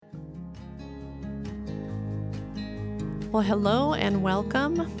Well, hello and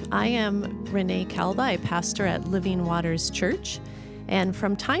welcome. I am Renee Calva. I pastor at Living Waters Church. And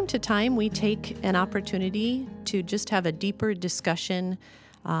from time to time, we take an opportunity to just have a deeper discussion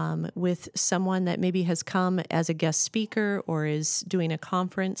with someone that maybe has come as a guest speaker or is doing a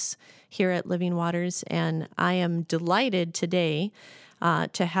conference here at Living Waters. And I am delighted today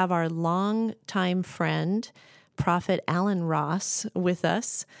to have our longtime friend, Prophet Alan Ross, with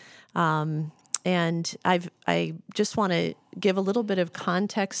us. And I just want to give a little bit of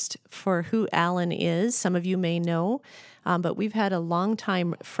context for who Alan is. Some of you may know, but we've had a long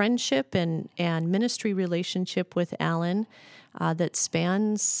time friendship and ministry relationship with Alan that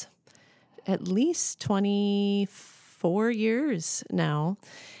spans at least 24 years now.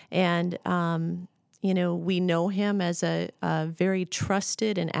 And, we know him as a very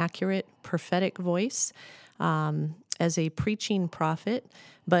trusted and accurate prophetic voice, as a preaching prophet.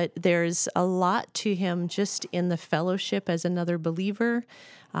 But there's a lot to him just in the fellowship as another believer.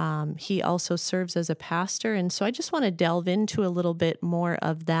 He also serves as a pastor. And so I just want to delve into a little bit more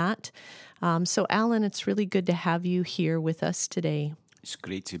of that. So Alan, it's really good to have you here with us today. It's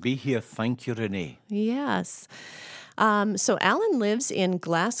great to be here. Thank you, Renee. Yes. So Alan lives in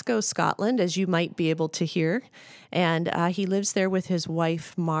Glasgow, Scotland, as you might be able to hear. And he lives there with his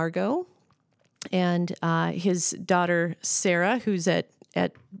wife, Margot, and his daughter, Sarah, who's at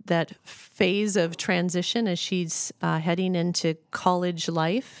that phase of transition as she's heading into college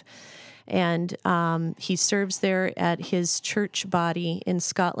life. And he serves there at his church body in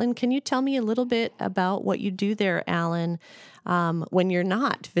Scotland. Can you tell me a little bit about what you do there, Alan, when you're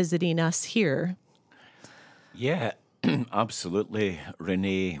not visiting us here? Yeah, absolutely,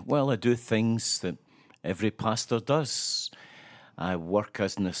 Renee. Well, I do things that every pastor does. I work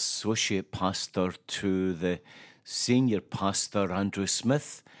as an associate pastor to the senior pastor, Andrew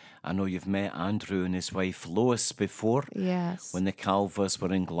Smith. I know you've met Andrew and his wife Lois before. Yes. When the Calvas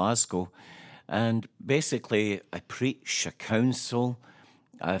were in Glasgow. And basically, I preach, I counsel,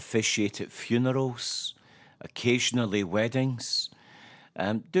 I officiate at funerals, occasionally weddings,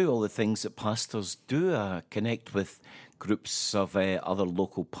 do all the things that pastors do. I connect with groups of other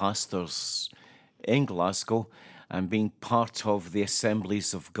local pastors in Glasgow, and being part of the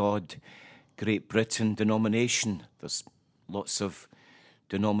Assemblies of God Great Britain denomination. There's lots of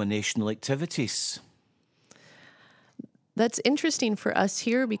denominational activities. That's interesting for us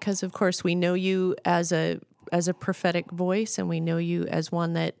here because, of course, we know you as a prophetic voice, and we know you as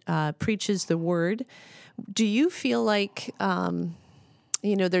one that preaches the word. Do you feel like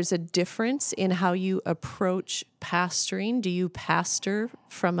there's a difference in how you approach pastoring? Do you pastor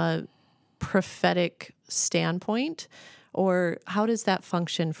from a prophetic standpoint, or how does that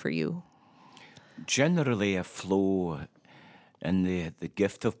function for you? Generally, I flow in the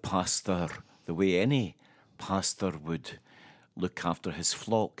gift of pastor the way any pastor would look after his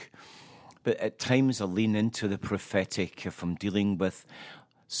flock. But at times I lean into the prophetic if I'm dealing with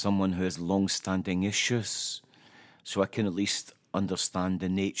someone who has long-standing issues, so I can at least understand the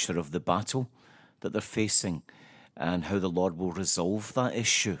nature of the battle that they're facing and how the Lord will resolve that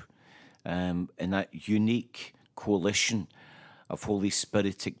issue in that unique coalition of Holy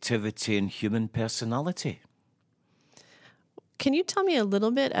Spirit activity and human personality. Can you tell me a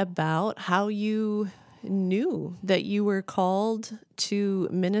little bit about how you knew that you were called to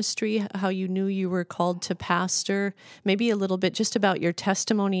ministry, how you knew you were called to pastor, maybe a little bit just about your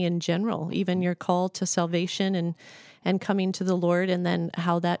testimony in general, even your call to salvation and coming to the Lord, and then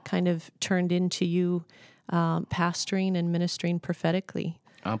how that kind of turned into you pastoring and ministering prophetically?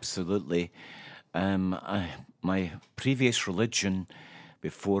 Absolutely. My previous religion,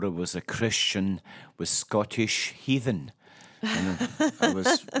 before I was a Christian, was Scottish heathen. And I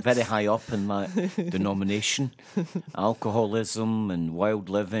was very high up in that denomination. Alcoholism and wild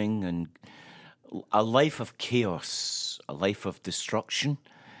living and a life of chaos, a life of destruction.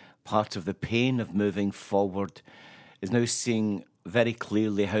 Part of the pain of moving forward is now seeing very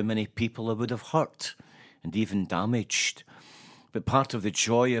clearly how many people I would have hurt and even damaged. But part of the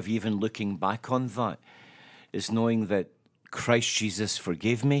joy of even looking back on that is knowing that Christ Jesus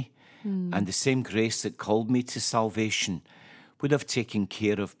forgave me, and the same grace that called me to salvation would have taken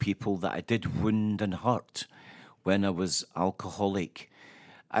care of people that I did wound and hurt when I was alcoholic.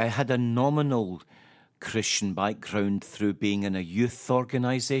 I had a nominal Christian background through being in a youth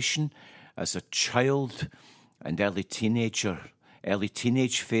organization as a child and early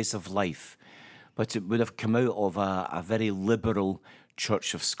teenage phase of life. But it would have come out of a very liberal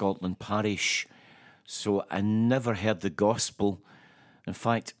Church of Scotland parish. So I never heard the gospel. In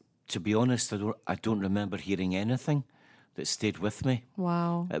fact, to be honest, I don't remember hearing anything that stayed with me.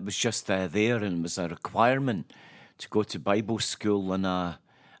 Wow. It was just there, and it was a requirement to go to Bible school on a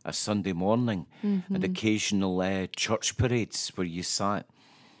Sunday morning, and occasional church parades where you sat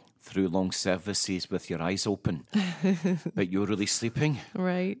through long services with your eyes open, but you're really sleeping.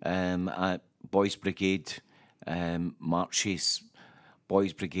 Right. At Boys Brigade marches,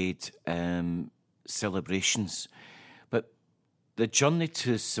 Boys Brigade celebrations. But the journey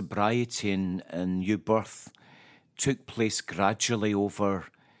to sobriety and new birth took place gradually over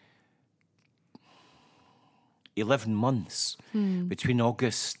 11 months, between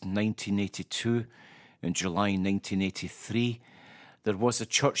August 1982 and July 1983. There was a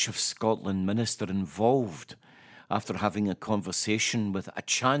Church of Scotland minister involved after having a conversation with a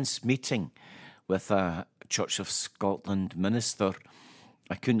chance meeting with a Church of Scotland minister.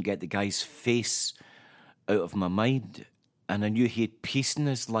 I couldn't get the guy's face out of my mind, and I knew he had peace in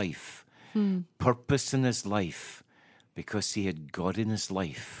his life, purpose in his life, because he had God in his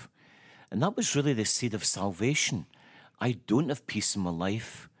life. And that was really the seed of salvation. I don't have peace in my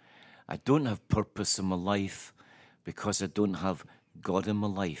life. I don't have purpose in my life because I don't have God in my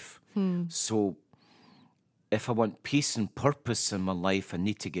life. So if I want peace and purpose in my life, I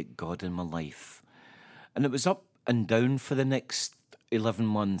need to get God in my life. And it was up and down for the next 11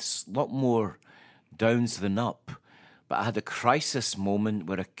 months, a lot more downs than up. But I had a crisis moment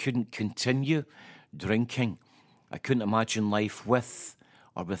where I couldn't continue drinking. I couldn't imagine life with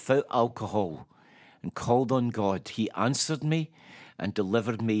or without alcohol, and called on God. He answered me and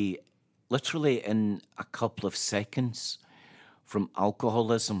delivered me literally in a couple of seconds from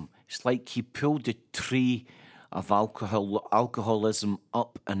alcoholism. It's like he pulled the tree of alcoholism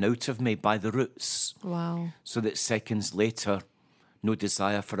up and out of me by the roots. Wow. So that seconds later, no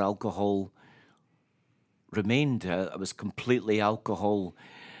desire for alcohol remained. I was completely alcohol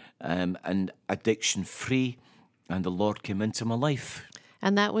and addiction free, and the Lord came into my life.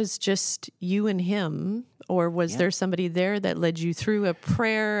 And that was just you and him, or was there somebody there that led you through a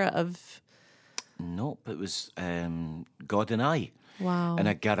prayer of... Nope, it was God and I. Wow. In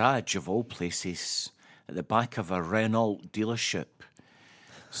a garage of all places, at the back of a Renault dealership.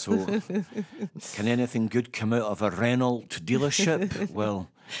 So, can anything good come out of a Renault dealership? Well,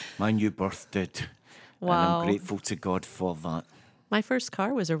 my new birth did. Wow. And I'm grateful to God for that. My first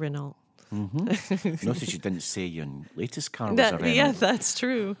car was a Renault. Notice you didn't say your latest car was a Renault. Yeah, that's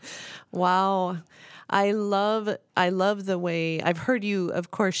true. Wow. I love the way I've heard you,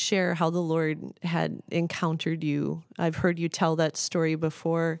 of course, share how the Lord had encountered you. I've heard you tell that story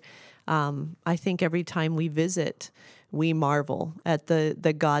before. I think every time we visit, we marvel at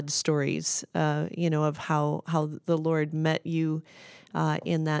the God stories, of how the Lord met you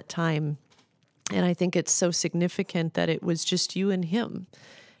in that time. And I think it's so significant that it was just you and him.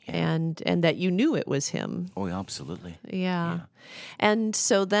 And that you knew it was him. Oh, absolutely. Yeah. And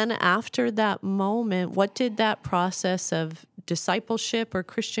so then after that moment, what did that process of discipleship or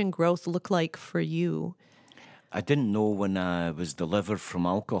Christian growth look like for you? I didn't know when I was delivered from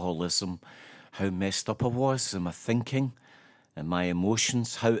alcoholism how messed up I was in my thinking and my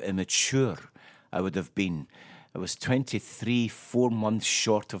emotions, how immature I would have been. I was 23, 4 months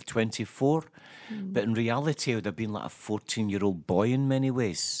short of 24. But in reality, I would have been like a 14-year-old boy in many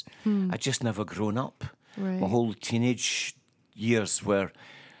ways. I'd just never grown up. Right. My whole teenage years were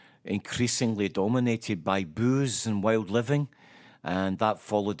increasingly dominated by booze and wild living. And that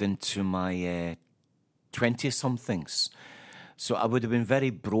followed into my 20-somethings. So I would have been very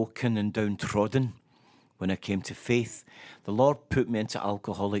broken and downtrodden when I came to faith. The Lord put me into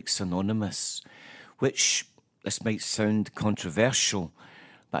Alcoholics Anonymous, which, this might sound controversial,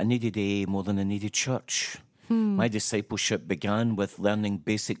 but I needed AA more than I needed church. My discipleship began with learning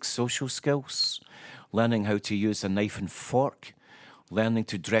basic social skills, learning how to use a knife and fork, learning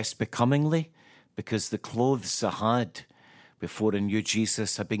to dress becomingly, because the clothes I had before I knew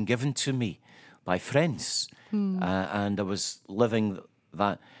Jesus had been given to me by friends. And I was living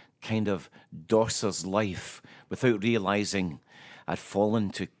that kind of Dorser's life without realizing I'd fallen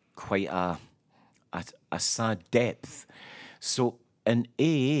to quite a sad depth. So in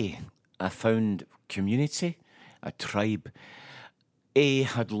AA, I found community, a tribe. AA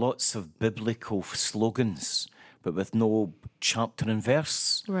had lots of biblical slogans, but with no chapter and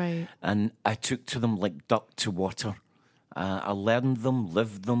verse. Right. And I took to them like duck to water. I learned them,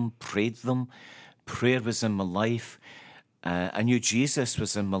 lived them, prayed them. Prayer was in my life. I knew Jesus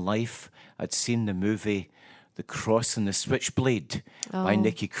was in my life. I'd seen the movie The Cross and the Switchblade by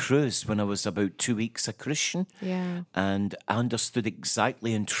Nicky Cruz when I was about 2 weeks a Christian. Yeah. And I understood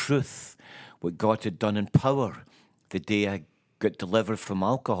exactly in truth what God had done in power the day I got delivered from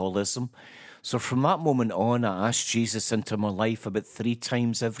alcoholism. So from that moment on, I asked Jesus into my life about 3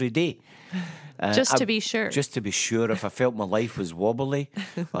 times every day. Just to be sure. Just to be sure. If I felt my life was wobbly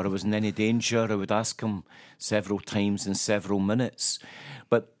or I was in any danger, I would ask him several times in several minutes.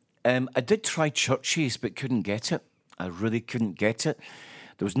 But I did try churches but couldn't get it. I really couldn't get it.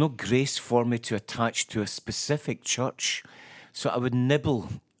 There was no grace for me to attach to a specific church. So I would nibble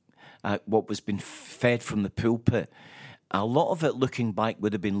at what was being fed from the pulpit. A lot of it, looking back,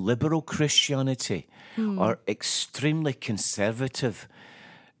 would have been liberal Christianity or extremely conservative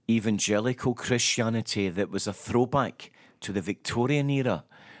evangelical Christianity that was a throwback to the Victorian era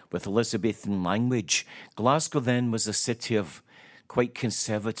with Elizabethan language. Glasgow then was a city of quite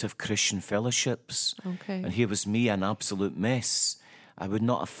conservative Christian fellowships. Okay. And here was me, an absolute mess. I would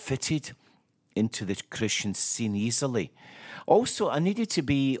not have fitted into the Christian scene easily. Also, I needed to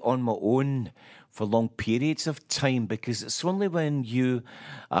be on my own for long periods of time, because it's only when you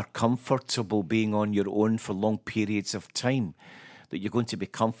are comfortable being on your own for long periods of time that you're going to be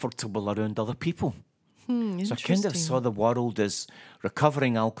comfortable around other people. So I kind of saw the world as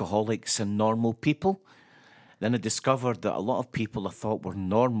recovering alcoholics and normal people. Then I discovered that a lot of people I thought were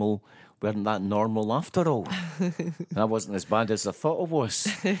normal weren't that normal after all. And I wasn't as bad as I thought I was.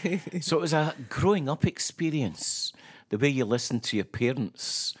 So it was a growing up experience, the way you listen to your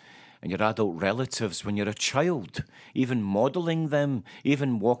parents and your adult relatives when you're a child, even modelling them,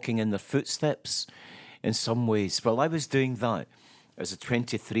 even walking in their footsteps in some ways. Well, I was doing that as a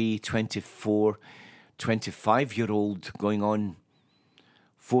 23, 24, 25-year-old going on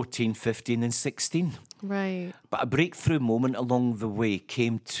 14, 15 and 16. Right. But a breakthrough moment along the way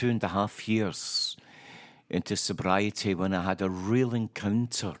came 2.5 years into sobriety when I had a real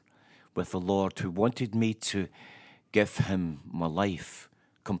encounter with the Lord, who wanted me to give him my life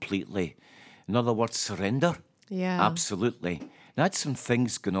completely. In other words, surrender. Yeah. Absolutely. And I had some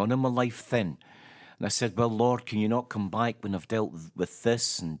things going on in my life then. And I said, well, Lord, can you not come back when I've dealt with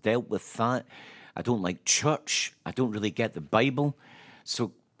this and dealt with that? I don't like church. I don't really get the Bible.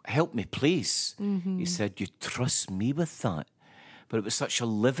 So help me, please. He said, you trust me with that. But it was such a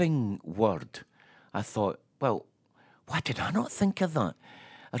living word. I thought, well, why did I not think of that?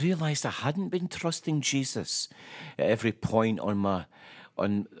 I realised I hadn't been trusting Jesus at every point on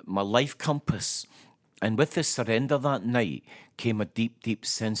my life compass. And with the surrender that night came a deep, deep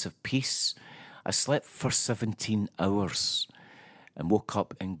sense of peace. I slept for 17 hours and woke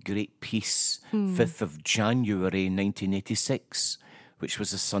up in great peace, 5th of January 1986, which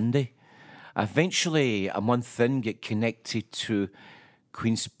was a Sunday. I eventually, a month in, get connected to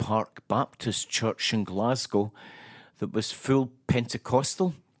Queen's Park Baptist Church in Glasgow that was full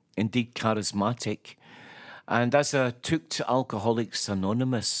Pentecostal, indeed charismatic. And as I took to Alcoholics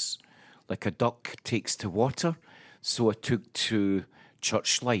Anonymous, like a duck takes to water, so I took to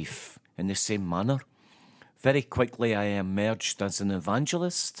church life in the same manner. Very quickly, I emerged as an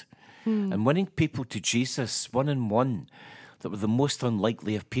evangelist and winning people to Jesus one-on-one that were the most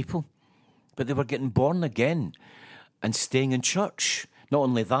unlikely of people. But they were getting born again and staying in church. Not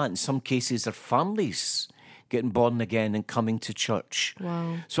only that, in some cases, their families getting born again and coming to church.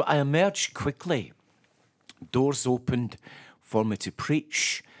 Wow. So I emerged quickly. Doors opened for me to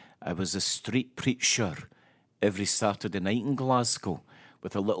preach. I was a street preacher every Saturday night in Glasgow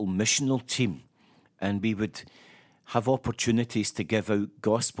with a little missional team. And we would have opportunities to give out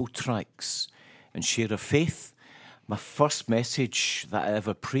gospel tracts and share our faith. My first message that I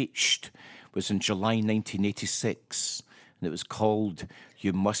ever preached was in July 1986, and it was called,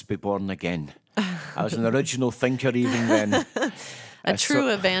 You Must Be Born Again. I was an original thinker even then. A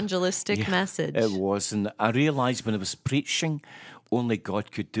true evangelistic message. It was, and I realised when I was preaching, only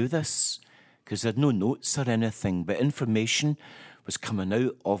God could do this, because I had no notes or anything, but information was coming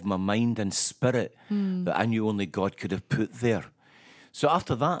out of my mind and spirit that I knew only God could have put there. So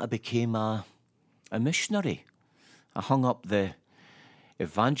after that, I became a missionary. I hung up the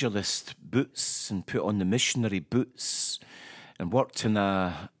evangelist boots and put on the missionary boots and worked in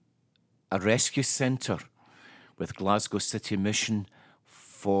a rescue centre with Glasgow City Mission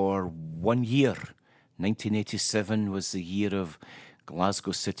for 1 year. 1987 was the year of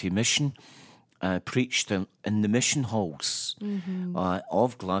Glasgow City Mission. I preached in the mission halls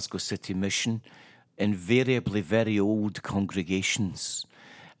of Glasgow City Mission, invariably very old congregations,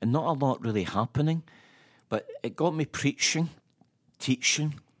 and not a lot really happening, but it got me preaching,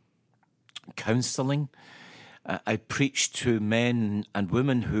 teaching, counselling. I preached to men and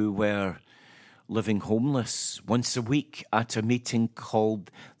women who were living homeless once a week at a meeting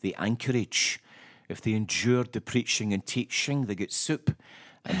called the Anchorage. If they endured the preaching and teaching, they get soup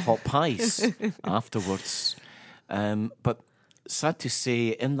and hot pies afterwards. But sad to say,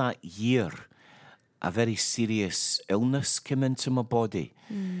 in that year, a very serious illness came into my body.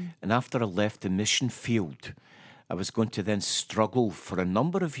 And after I left the mission field, I was going to then struggle for a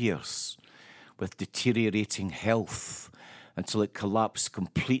number of years with deteriorating health until it collapsed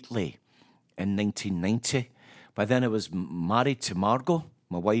completely in 1990. By then I was married to Margot,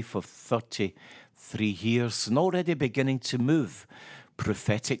 my wife of 33 years, and already beginning to move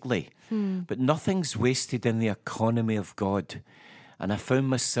prophetically. But nothing's wasted in the economy of God. And I found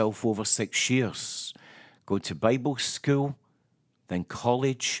myself over 6 years going to Bible school, then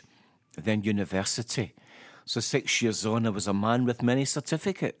college, then university. So 6 years on, I was a man with many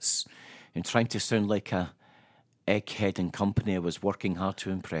certificates and trying to sound like a egghead in company I was working hard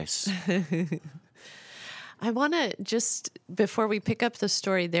to impress. I want to just, before we pick up the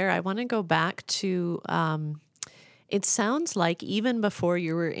story there, I want to go back to, it sounds like even before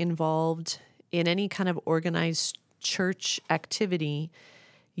you were involved in any kind of organized church activity,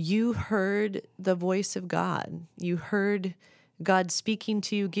 you heard the voice of God. You heard God speaking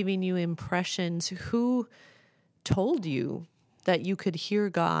to you, giving you impressions. Who told you that you could hear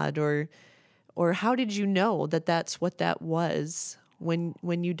God, or how did you know that that's what that was when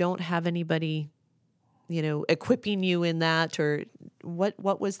you don't have anybody, equipping you in that? Or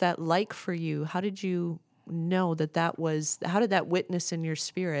what was that like for you? How did you know that was, how did that witness in your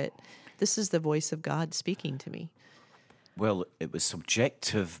spirit? This is the voice of God speaking to me. Well, it was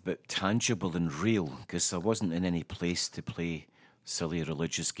subjective but tangible and real, because I wasn't in any place to play silly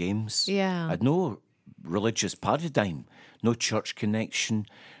religious games. Yeah. I had no religious paradigm, no church connection,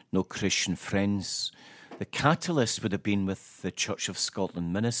 no Christian friends. The catalyst would have been with the Church of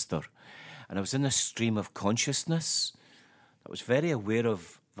Scotland minister. And I was in a stream of consciousness. I was very aware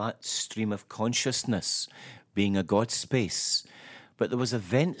of that stream of consciousness being a God space. But there was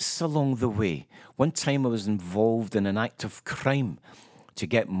events along the way. One time I was involved in an act of crime to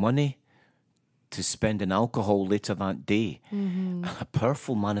get money to spend in alcohol later that day. A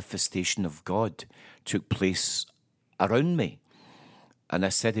powerful manifestation of God took place around me. And I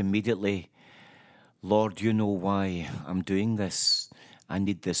said immediately, Lord, you know why I'm doing this. I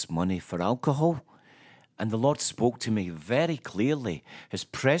need this money for alcohol. And the Lord spoke to me very clearly. His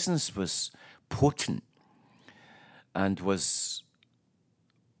presence was potent and was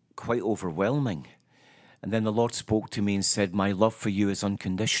quite overwhelming. And then the Lord spoke to me and said, my love for you is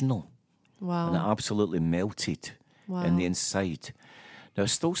unconditional. Wow. And it absolutely melted in the inside. Now, I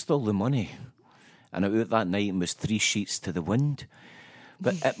still stole the money. And I went out that night and was 3 sheets to the wind.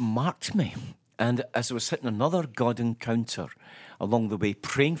 But it marked me. And as I was hitting another God encounter along the way,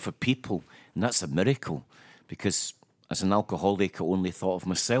 praying for people, and that's a miracle, because as an alcoholic, I only thought of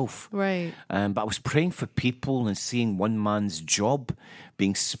myself. Right. But I was praying for people and seeing one man's job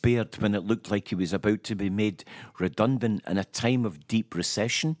being spared when it looked like he was about to be made redundant in a time of deep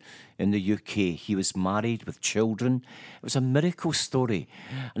recession in the UK. He was married with children. It was a miracle story.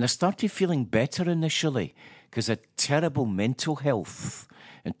 And I started feeling better initially because I had terrible mental health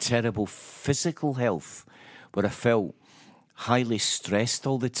and terrible physical health, where I felt highly stressed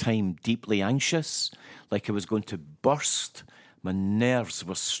all the time, deeply anxious, like I was going to burst. My nerves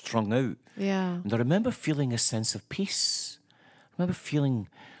were strung out. Yeah. And I remember feeling a sense of peace. I remember feeling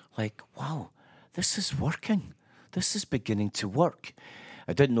like, wow, this is working. This is beginning to work.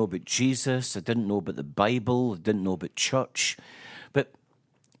 I didn't know about Jesus. I didn't know about the Bible. I didn't know about church. But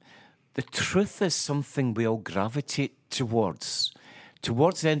the truth is something we all gravitate towards.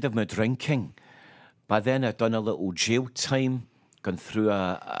 Towards the end of my drinking, by then I'd done a little jail time, gone through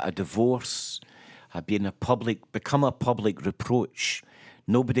a divorce. I'd become a public reproach.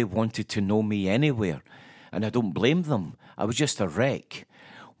 Nobody wanted to know me anywhere, and I don't blame them. I was just a wreck.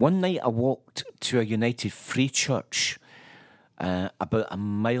 One night I walked to a United Free Church, about 1.5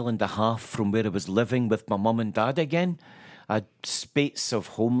 miles from where I was living with my mum and dad again. I had spates of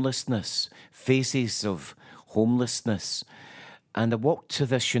homelessness, phases of homelessness. And I walked to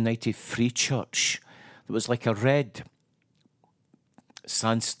this United Free Church. It was like a red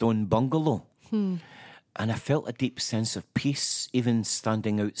sandstone bungalow. And I felt a deep sense of peace, even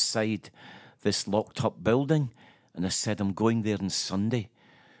standing outside this locked-up building. And I said, I'm going there on Sunday.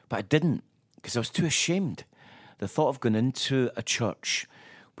 But I didn't, because I was too ashamed. The thought of going into a church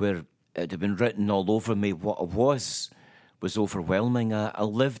where it had been written all over me what I was overwhelming. I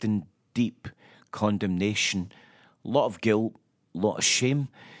lived in deep condemnation, a lot of guilt, a lot of shame.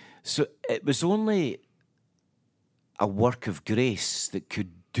 So it was only a work of grace that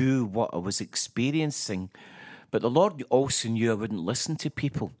could do what I was experiencing. But the Lord also knew I wouldn't listen to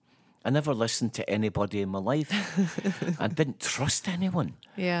people. I never listened to anybody in my life. I didn't trust anyone.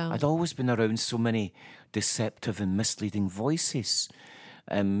 Yeah. I'd always been around so many deceptive and misleading voices.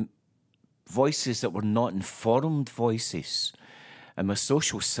 voices that were not informed voices. And my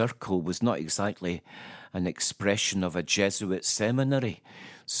social circle was not exactly an expression of a Jesuit seminary.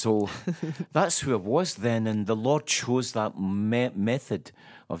 So that's who I was then, and the Lord chose that method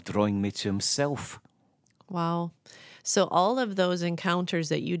of drawing me to himself. Wow. So all of those encounters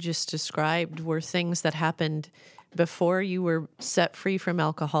that you just described were things that happened before you were set free from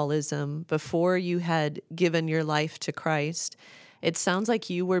alcoholism, before you had given your life to Christ. It sounds like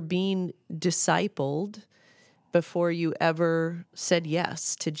you were being discipled before you ever said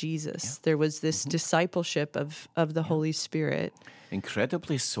yes to Jesus. Yeah. There was this discipleship of the Holy Spirit.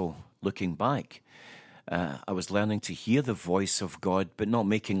 Incredibly so, looking back. I was learning to hear the voice of God, but not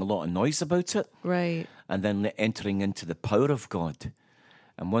making a lot of noise about it. Right. And then entering into the power of God.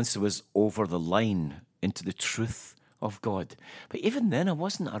 And once I was over the line into the truth of God. But even then, I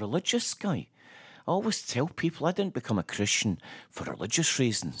wasn't a religious guy. I always tell people I didn't become a Christian for religious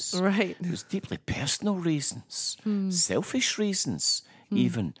reasons. Right. It was deeply personal reasons, selfish reasons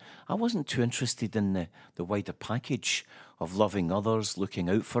even. I wasn't too interested in the wider package of loving others, looking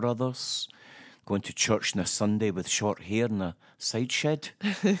out for others, going to church on a Sunday with short hair and a side shed.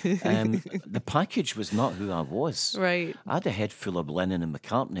 The package was not who I was. Right. I had a head full of Lennon and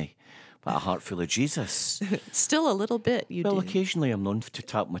McCartney, but a heart full of Jesus. Still a little bit, you Well, do. occasionally I'm known to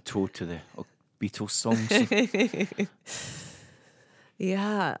tap my toe to the Beatles songs.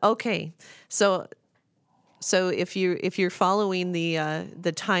 Yeah. Okay. So if you're following the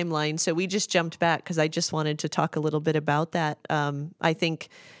timeline, so we just jumped back because I just wanted to talk a little bit about that. I think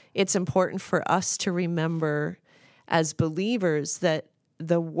it's important for us to remember as believers that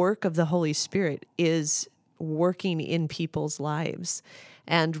the work of the Holy Spirit is working in people's lives.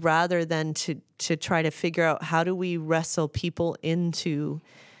 And rather than to try to figure out how do we wrestle people into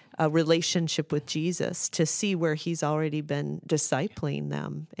a relationship with Jesus, to see where he's already been discipling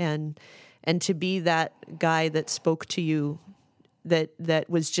them, and to be that guy that spoke to you, that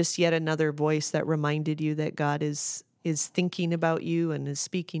was just yet another voice that reminded you that God is thinking about you and is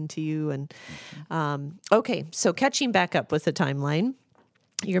speaking to you. And okay, so catching back up with the timeline,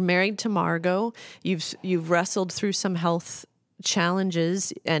 you're married to Margot. You've wrestled through some health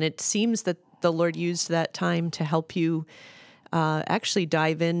challenges, and it seems that the Lord used that time to help you actually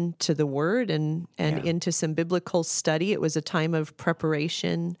dive into the Word and into some biblical study. It was a time of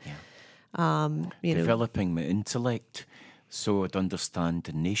preparation. Developing my intellect so I'd understand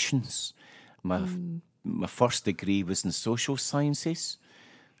the nations. My first degree was in social sciences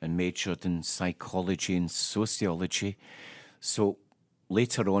and majored in psychology and sociology. So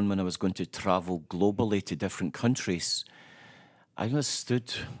later on, when I was going to travel globally to different countries, I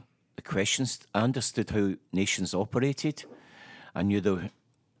understood the questions. I understood how nations operated. I knew there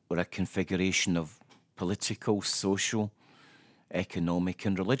were a configuration of political, social, economic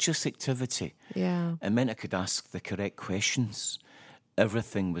and religious activity. Yeah. It meant I could ask the correct questions.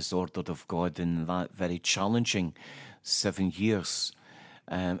 Everything was ordered of God in that very challenging 7 years,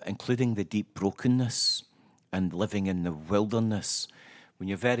 including the deep brokenness and living in the wilderness. When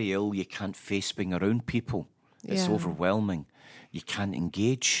you're very ill, you can't face being around people. It's overwhelming. You can't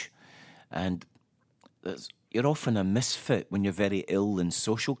engage. And you're often a misfit when you're very ill in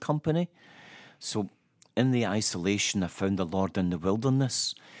social company. So in the isolation, I found the Lord in the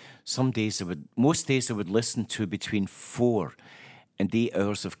wilderness. Most days I would listen to between 4 and 8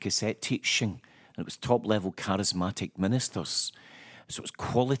 hours of cassette teaching. And it was top-level charismatic ministers. So it was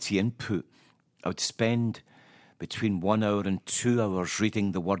quality input. I would spend between 1 hour and 2 hours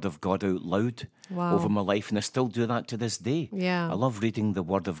reading the Word of God out loud over my life. And I still do that to this day. Yeah. I love reading the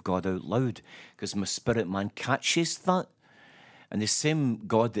Word of God out loud because my spirit man catches that. And the same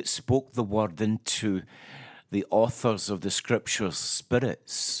God that spoke the Word into the authors of the Scriptures'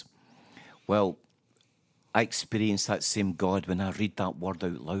 spirits, well, I experience that same God when I read that Word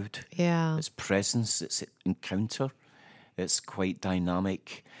out loud. Yeah. Its presence, its encounter, it's quite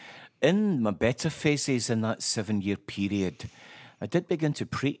dynamic. In my better phases in that 7-year period, I did begin to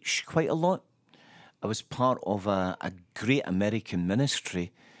preach quite a lot. I was part of a great American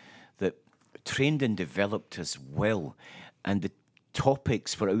ministry that trained and developed as well. And the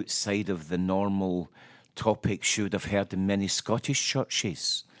topics were outside of the normal topics you would have heard in many Scottish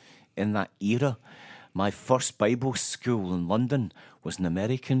churches in that era. My first Bible school in London was an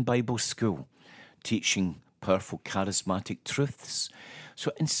American Bible school, teaching powerful charismatic truths.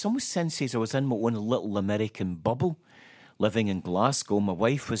 So in some senses, I was in my own little American bubble, living in Glasgow. My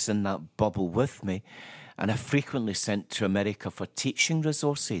wife was in that bubble with me, and I frequently sent to America for teaching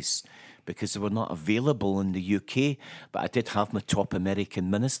resources because they were not available in the UK, but I did have my top American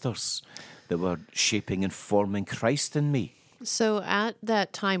ministers that were shaping and forming Christ in me. So at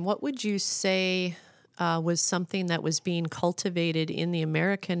that time, what would you say was something that was being cultivated in the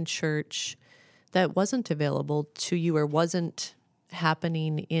American church that wasn't available to you or wasn't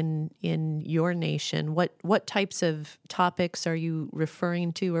happening in your nation? What types of topics are you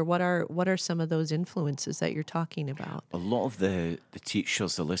referring to, or what are some of those influences that you're talking about? A lot of the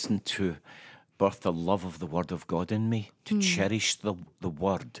teachers I listened to birthed a love of the Word of God in me, to cherish the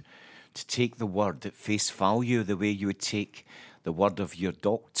Word, to take the Word at face value the way you would take the word of your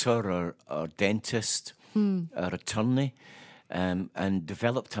doctor or dentist or attorney, and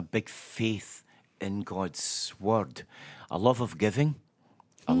developed a big faith in God's Word. A love of giving,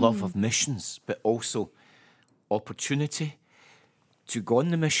 a love of missions, but also opportunity to go on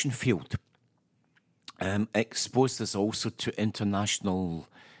the mission field. Exposed us also to international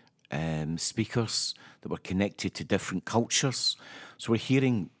speakers that were connected to different cultures. So we're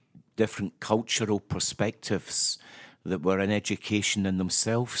hearing different cultural perspectives that were in education in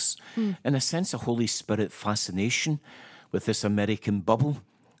themselves. In a sense, a Holy Spirit fascination with this American bubble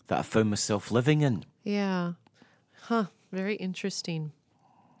that I found myself living in. Yeah. Very interesting.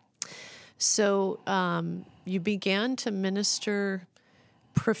 So you began to minister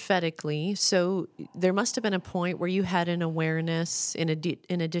prophetically. So there must have been a point where you had an awareness, in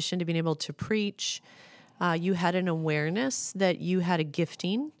addition to being able to preach, you had an awareness that you had a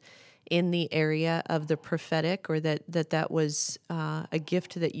gifting in the area of the prophetic, or that was a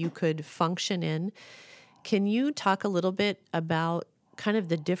gift that you could function in. Can you talk a little bit about kind of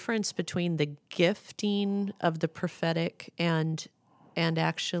the difference between the gifting of the prophetic and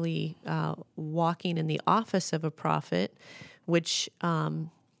actually walking in the office of a prophet, which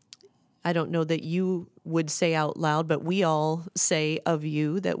I don't know that you would say out loud, but we all say of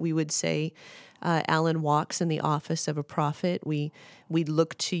you that we would say, Alan walks in the office of a prophet. We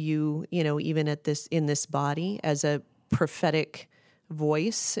look to you, even in this body as a prophetic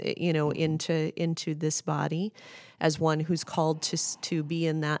voice, into this body, as one who's called to be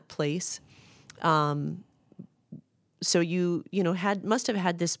in that place. So you must have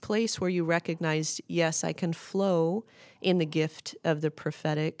had this place where you recognized, yes, I can flow in the gift of the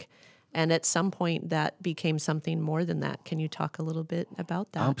prophetic. And at some point that became something more than that. Can you talk a little bit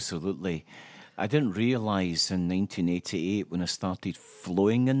about that? Absolutely. I didn't realize in 1988 when I started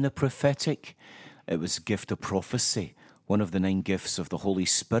flowing in the prophetic, it was a gift of prophecy, one of the 9 gifts of the Holy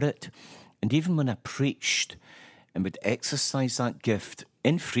Spirit. And even when I preached and would exercise that gift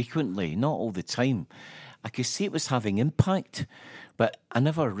infrequently, not all the time, I could see it was having impact, but I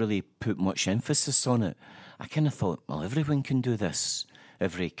never really put much emphasis on it. I kind of thought, well, everyone can do this.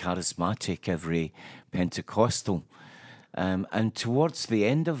 Every charismatic, every Pentecostal. And towards the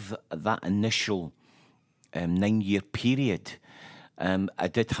end of that initial 9-year period, I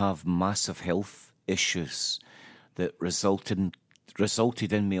did have massive health issues that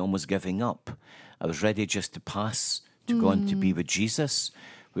resulted in me almost giving up. I was ready just to pass, to go on to be with Jesus,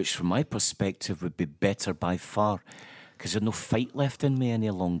 which from my perspective would be better by far, because there's no fight left in me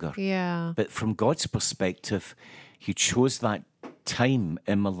any longer. Yeah. But from God's perspective, He chose that time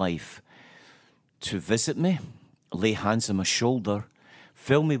in my life to visit me, lay hands on my shoulder,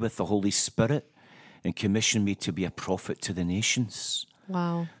 fill me with the Holy Spirit, and commission me to be a prophet to the nations.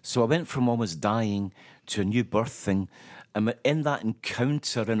 Wow. So I went from almost dying to a new birthing, and in that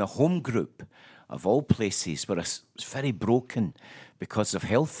encounter in a home group, of all places, where I was very broken because of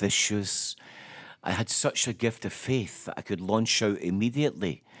health issues, I had such a gift of faith that I could launch out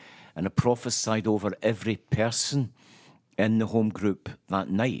immediately, and I prophesied over every person in the home group that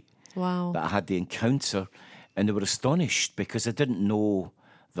night. Wow. That I had the encounter, and they were astonished because I didn't know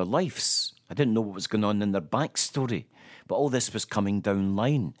their lives. I didn't know what was going on in their backstory, but all this was coming down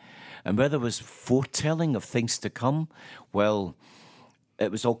line. And where there was foretelling of things to come, well,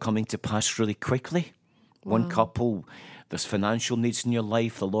 it was all coming to pass really quickly. Wow. One couple, there's financial needs in your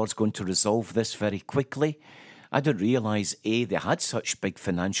life, the Lord's going to resolve this very quickly. I didn't realise, A, they had such big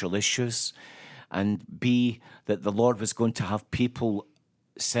financial issues, and B, that the Lord was going to have people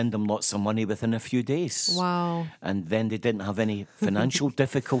send them lots of money within a few days. Wow. And then they didn't have any financial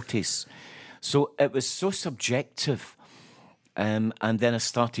difficulties. So it was so subjective. And then I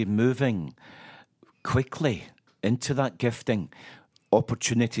started moving quickly into that gifting.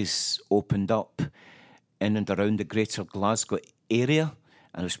 Opportunities opened up in and around the greater Glasgow area.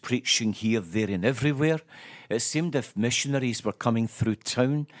 And I was preaching here, there and everywhere. It seemed if missionaries were coming through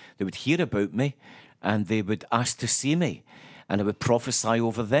town, they would hear about me and they would ask to see me, and I would prophesy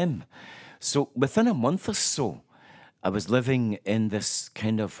over them. So within a month or so, I was living in this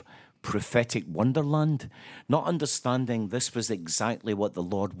kind of prophetic wonderland, not understanding this was exactly what the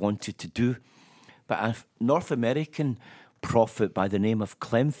Lord wanted to do. But a North American prophet by the name of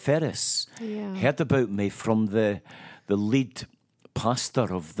Clem Ferris heard about me from the lead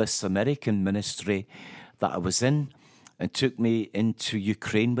pastor of this American ministry that I was in, and took me into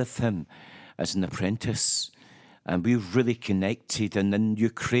Ukraine with him as an apprentice. And we really connected. And in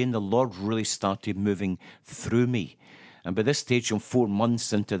Ukraine, the Lord really started moving through me. And by this stage, I'm 4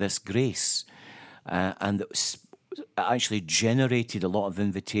 months into this grace. And it actually generated a lot of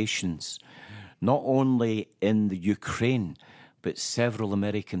invitations, not only in the Ukraine, but several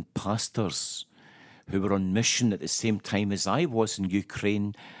American pastors who were on mission at the same time as I was in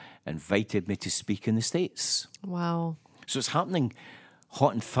Ukraine invited me to speak in the States. Wow. So it's happening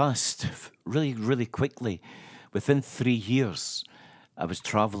hot and fast, really, really quickly. Within 3 years, I was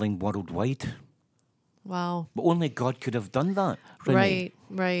traveling worldwide. Wow. But only God could have done that, Renee.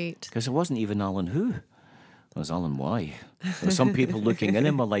 Right. Because it wasn't even Alan who. It was Alan why. Some people looking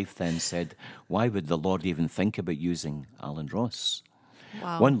in my life then said, why would the Lord even think about using Alan Ross?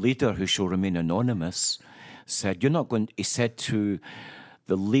 Wow. One leader, who shall remain anonymous, said, he said to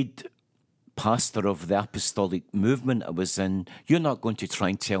the lead pastor of the apostolic movement I was in, you're not going to try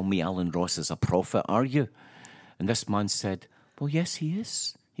and tell me Alan Ross is a prophet, are you? And this man said, well, yes, he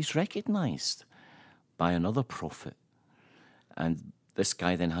is. He's recognized by another prophet. And this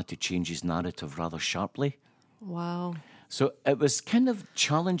guy then had to change his narrative rather sharply. Wow. So it was kind of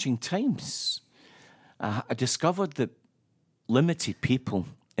challenging times. I discovered that limited people,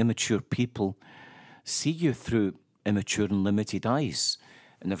 immature people, see you through immature and limited eyes.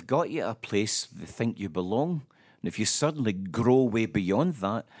 And they've got you at a place they think you belong. And if you suddenly grow way beyond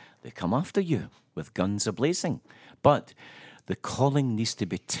that, they come after you with guns a-blazing. But the calling needs to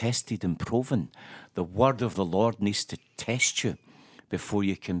be tested and proven. The word of the Lord needs to test you before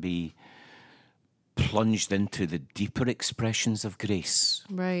you can be plunged into the deeper expressions of grace.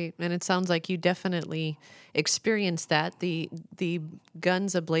 Right. And it sounds like you definitely experienced that. The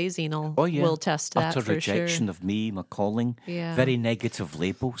guns a-blazing will test that Utter for rejection sure. of me, my calling. Yeah. Very negative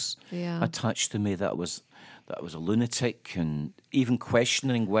labels Yeah. attached to me that I was a lunatic, and even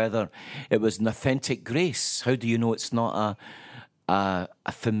questioning whether it was an authentic grace. How do you know it's not a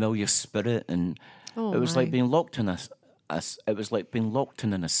familiar spirit? And it was like being locked in it was like being locked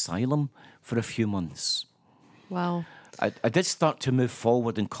in an asylum for a few months. Wow. I did start to move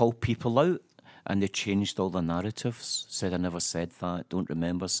forward and call people out, and they changed all the narratives, said I never said that, don't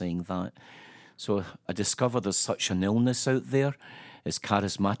remember saying that. So I discovered there's such an illness out there as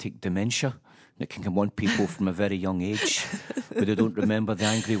charismatic dementia. It can come on people from a very young age, but they don't remember the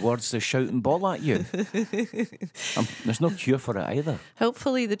angry words they shout and bawl at you. There's no cure for it either.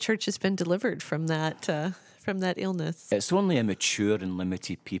 Hopefully the church has been delivered from that illness. It's only immature and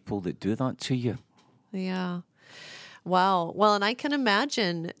limited people that do that to you. Yeah. Wow. Well, and I can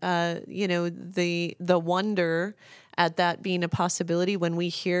imagine, the wonder at that being a possibility when we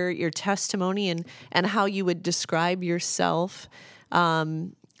hear your testimony and how you would describe yourself,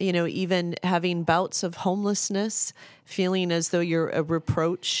 even having bouts of homelessness, feeling as though you're a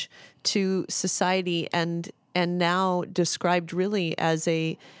reproach to society, and now described really as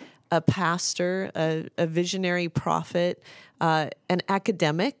a pastor, a visionary prophet, an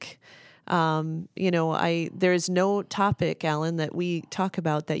academic. There is no topic, Alan, that we talk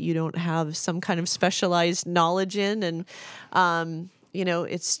about that you don't have some kind of specialized knowledge in. And,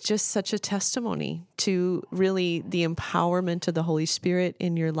 it's just such a testimony to really the empowerment of the Holy Spirit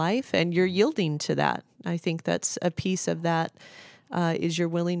in your life, and you're yielding to that. I think that's a piece of that, is your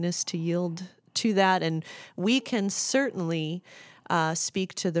willingness to yield to that. And we can certainly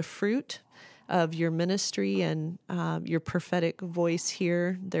speak to the fruit of your ministry and your prophetic voice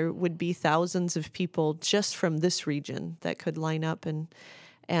here. There would be thousands of people just from this region that could line up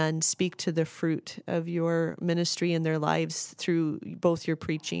and speak to the fruit of your ministry in their lives through both your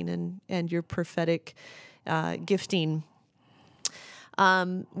preaching and your prophetic gifting.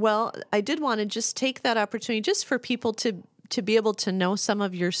 Well, I did want to just take that opportunity just for people to be able to know some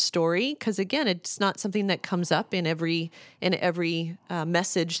of your story, because again, it's not something that comes up in every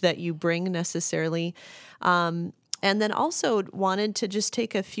message that you bring necessarily. And then also wanted to just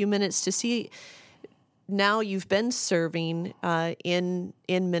take a few minutes to see, now you've been serving in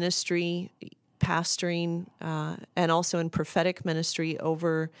ministry, pastoring, and also in prophetic ministry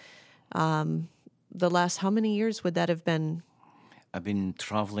over the last, how many years would that have been? I've been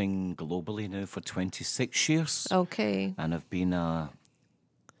traveling globally now for 26 years. Okay. And I've been a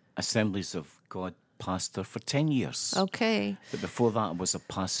Assemblies of God pastor for 10 years. Okay. But before that, I was a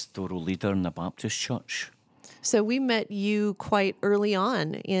pastoral leader in a Baptist church. So we met you quite early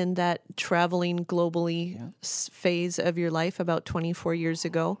on in that traveling globally phase of your life, about 24 years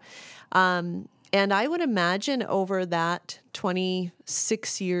ago. And I would imagine over that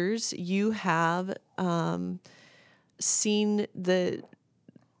 26 years, you have seen the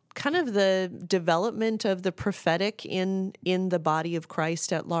kind of the development of the prophetic in the body of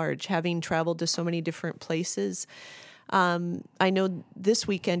Christ at large, having traveled to so many different places. I know this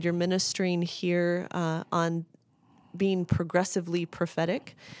weekend you're ministering here on being progressively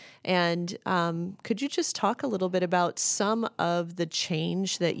prophetic. And could you just talk a little bit about some of the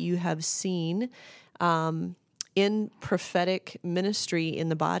change that you have seen in prophetic ministry in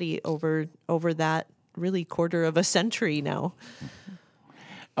the body over that really quarter of a century now?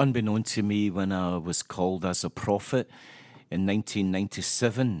 Unbeknown to me, when I was called as a prophet in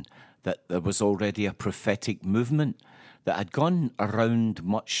 1997, that there was already a prophetic movement that had gone around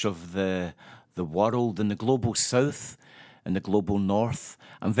much of the world in the global south and the global north.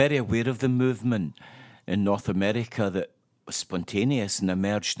 I'm very aware of the movement in North America that was spontaneous and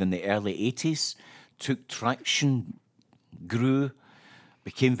emerged in the early 80s, took traction, grew,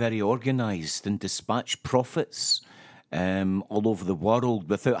 became very organized, and dispatched prophets all over the world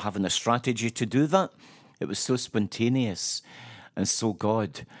without having a strategy to do that. It was so spontaneous and so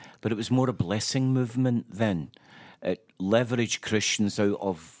God. But it was more a blessing movement then. It leveraged Christians out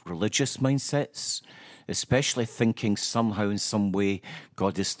of religious mindsets, especially thinking somehow in some way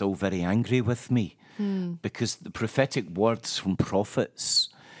God is still very angry with me. Because the prophetic words from prophets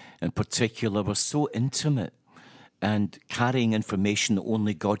in particular were so intimate and carrying information that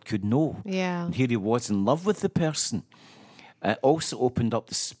only God could know. Yeah. And here he was in love with the person. It also opened up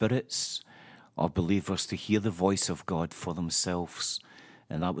the spirits of believers to hear the voice of God for themselves.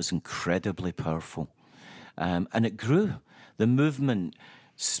 And that was incredibly powerful. And it grew. The movement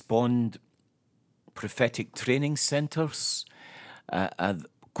spawned prophetic training centers.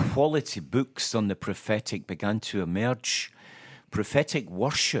 Quality books on the prophetic began to emerge. Prophetic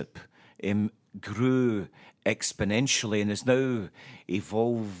worship grew exponentially and has now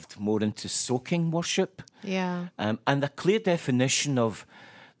evolved more into soaking worship. Yeah. And a clear definition of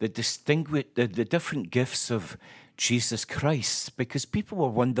the different gifts of Jesus Christ, because people were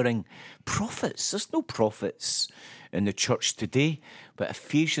wondering, prophets? There's no prophets in the church today. But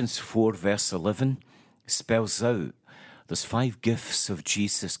Ephesians 4 verse 11 spells out there's 5 gifts of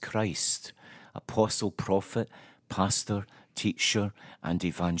Jesus Christ: apostle, prophet, pastor, teacher, and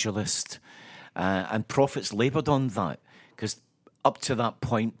evangelist. And prophets laboured on that, because up to that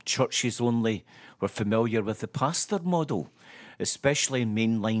point, churches only were familiar with the pastor model, especially in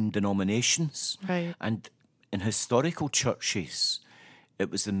mainline denominations. Right. And in historical churches,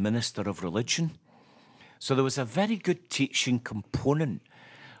 it was the minister of religion. So there was a very good teaching component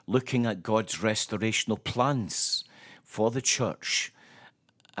looking at God's restorational plans for the church.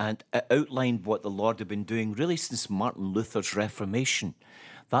 And it outlined what the Lord had been doing really since Martin Luther's Reformation.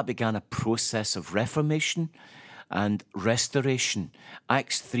 That began a process of reformation and restoration.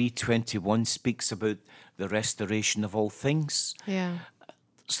 Acts 3:21 speaks about the restoration of all things. Yeah.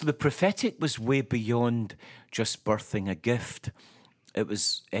 So the prophetic was way beyond just birthing a gift. It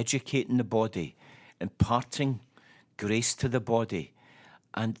was educating the body, imparting grace to the body.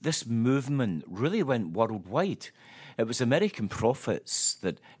 And this movement really went worldwide. It was American prophets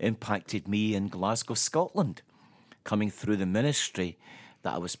that impacted me in Glasgow, Scotland, coming through the ministry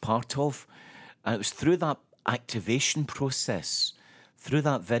that I was part of. And it was through that activation process, through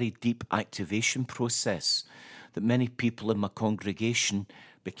that very deep activation process, that many people in my congregation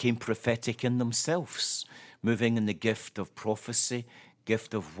became prophetic in themselves, moving in the gift of prophecy,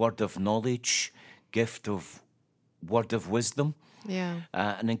 gift of word of knowledge, gift of word of wisdom. Yeah.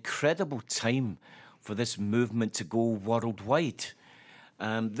 An incredible time for this movement to go worldwide.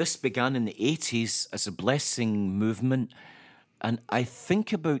 This began in the 80s as a blessing movement, and I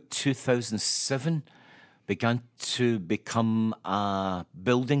think about 2007 began to become a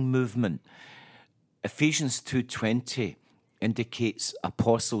building movement. Ephesians 2:20 indicates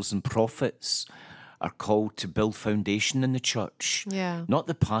apostles and prophets are called to build foundation in the church. Yeah. Not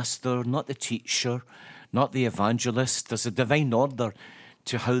the pastor, not the teacher, not the evangelist. There's a divine order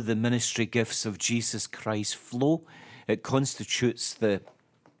to how the ministry gifts of Jesus Christ flow. It constitutes the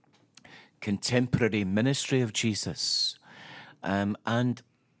contemporary ministry of Jesus. And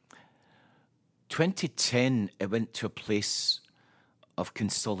 2010, it went to a place of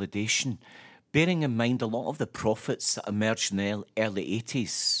consolidation, bearing in mind a lot of the prophets that emerged in the early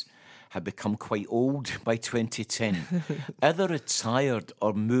 80s had become quite old by 2010, either retired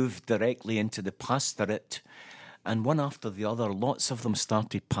or moved directly into the pastorate, and one after the other, lots of them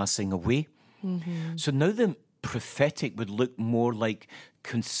started passing away. Mm-hmm. So now the prophetic would look more like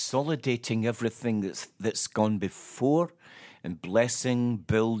consolidating everything that's gone before and blessing,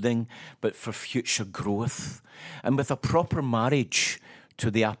 building, but for future growth. And with a proper marriage to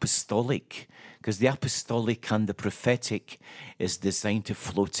the apostolic, because the apostolic and the prophetic is designed to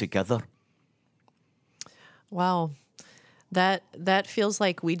flow together. Wow. That feels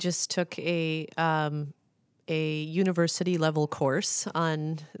like we just took a university level course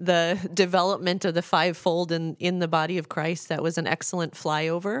on the development of the fivefold in the body of Christ. That was an excellent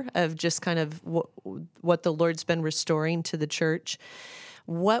flyover of just kind of what the Lord's been restoring to the church.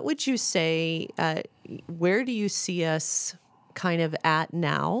 What would you say, where do you see us kind of at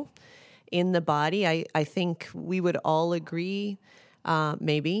now in the body? I think we would all agree,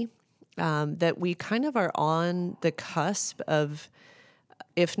 maybe, that we kind of are on the cusp of,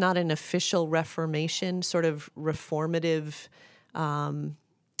 if not an official reformation, sort of reformative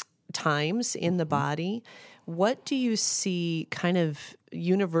times in the body. What do you see kind of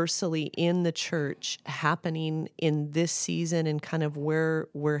universally in the church happening in this season, and kind of where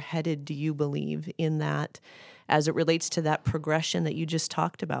we're headed, do you believe, in that as it relates to that progression that you just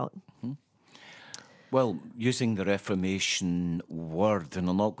talked about? Mm-hmm. Well, using the Reformation word, and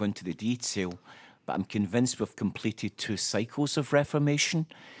I'll not go into the detail, but I'm convinced we've completed 2 cycles of Reformation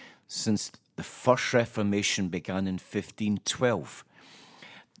since the first Reformation began in 1512.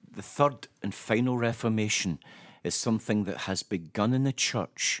 The third and final Reformation is something that has begun in the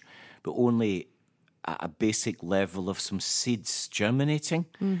church, but only at a basic level of some seeds germinating,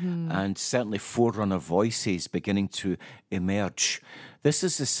 and certainly forerunner voices beginning to emerge. This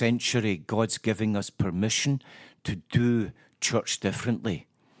is the century God's giving us permission to do church differently.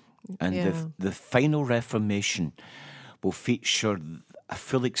 And the final Reformation will feature a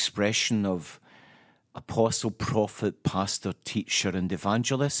full expression of apostle, prophet, pastor, teacher, and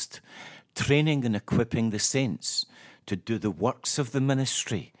evangelist, training and equipping the saints to do the works of the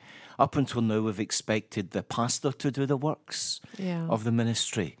ministry. Up until now, we've expected the pastor to do the works of the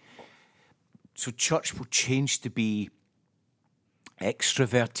ministry. So church will change to be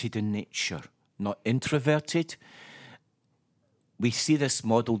extroverted in nature, not introverted. We see this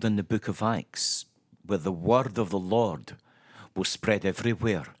modeled in the book of Acts, where the word of the Lord will spread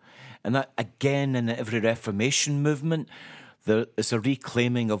everywhere. And that, again, in every Reformation movement, there is a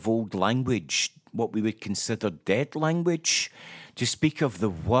reclaiming of old language, what we would consider dead language. To speak of the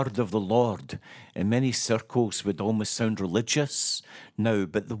word of the Lord in many circles would almost sound religious now,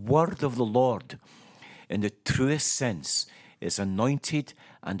 but the word of the Lord, in the truest sense, is anointed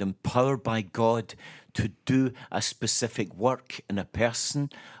and empowered by God to do a specific work in a person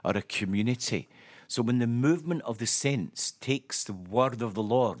or a community. So when the movement of the saints takes the word of the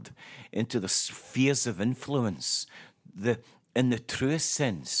Lord into the spheres of influence, in the truest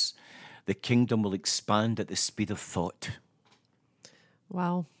sense, the kingdom will expand at the speed of thought.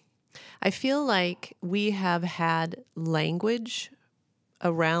 Wow. I feel like we have had language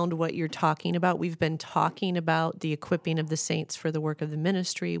around what you're talking about. We've been talking about the equipping of the saints for the work of the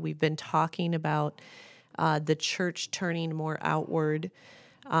ministry. We've been talking about the church turning more outward.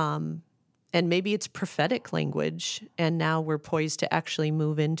 And maybe it's prophetic language, and now we're poised to actually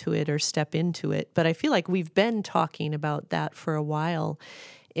move into it or step into it. But I feel like we've been talking about that for a while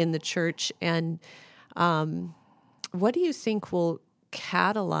in the church. And what do you think will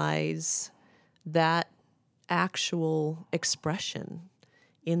catalyze that actual expression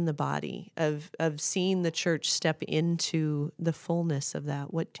in the body of seeing the church step into the fullness of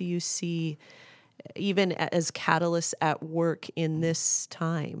that? What do you see even as catalysts at work in this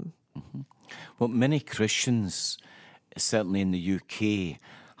time? Mm-hmm. Well, many Christians, certainly in the UK,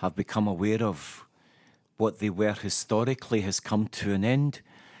 have become aware of what they were historically has come to an end,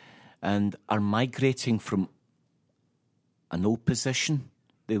 and are migrating from an old position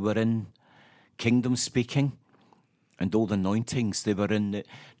they were in, kingdom speaking, and old anointings they were in that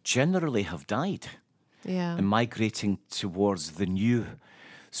generally have died, and migrating towards the new.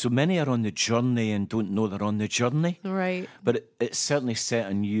 So many are on the journey and don't know they're on the journey. Right. But it certainly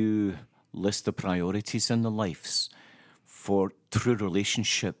set a new list of priorities in their lives for true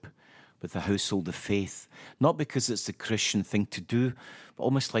relationship with the household of faith. Not because it's the Christian thing to do, but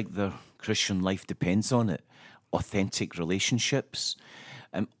almost like their Christian life depends on it. Authentic relationships.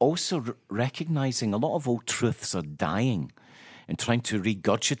 Also recognizing a lot of old truths are dying and trying to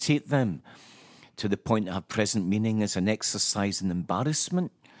regurgitate them to the point to have present meaning as an exercise in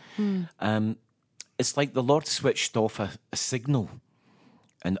embarrassment. It's like the Lord switched off a signal,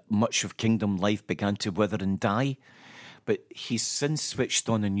 and much of kingdom life began to wither and die. But he's since switched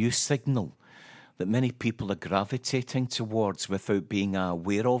on a new signal that many people are gravitating towards without being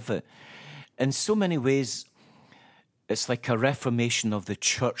aware of it. In so many ways, it's like a reformation of the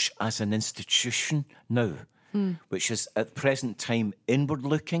church as an institution now. which is at the present time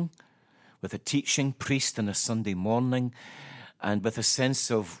inward-looking, with a teaching priest on a Sunday morning, and with a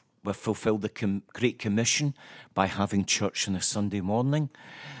sense of we've fulfilled the Great Commission by having church on a Sunday morning.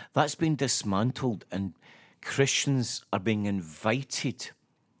 That's been dismantled, and Christians are being invited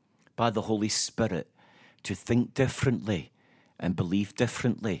by the Holy Spirit to think differently and believe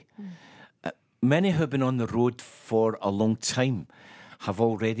differently. Many who have been on the road for a long time have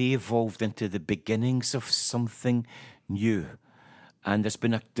already evolved into the beginnings of something new. And there's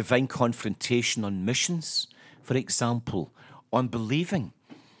been a divine confrontation on missions, for example, on believing,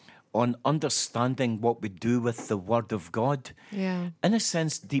 on understanding what we do with the Word of God. Yeah. In a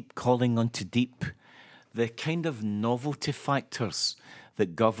sense, deep calling unto deep. The kind of novelty factors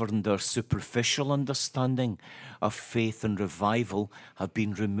that governed our superficial understanding of faith and revival have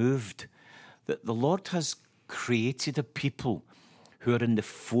been removed. That the Lord has created a people who are in the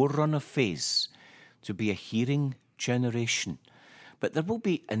forerunner phase to be a hearing generation. But there will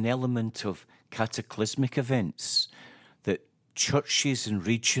be an element of cataclysmic events that churches and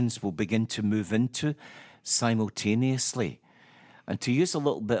regions will begin to move into simultaneously. And to use a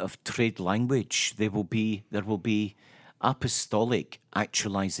little bit of trade language, there will be apostolic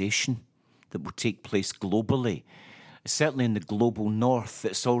actualization that will take place globally. Certainly in the global north,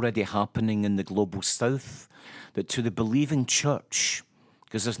 it's already happening in the global south, that to the believing church,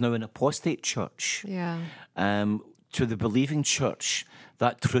 because there's now an apostate church, to the believing church,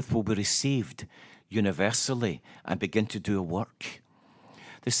 that truth will be received universally and begin to do a work.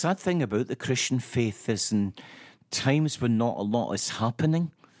 The sad thing about the Christian faith is in times when not a lot is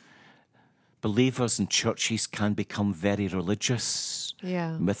happening, believers and churches can become very religious,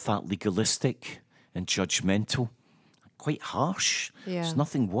 with that legalistic and judgmental, quite harsh. Yeah. There's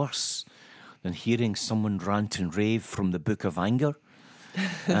nothing worse than hearing someone rant and rave from the book of anger.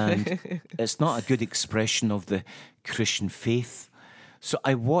 And it's not a good expression of the Christian faith. So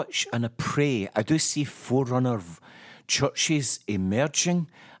I watch and I pray. I do see forerunner churches emerging.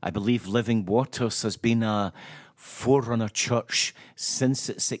 I believe Living Waters has been a forerunner church since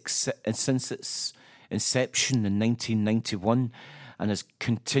its inception in 1991, and has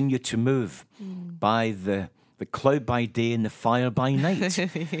continued to move by the cloud by day and the fire by night.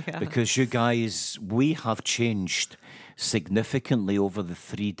 Because you guys, we have changed significantly over the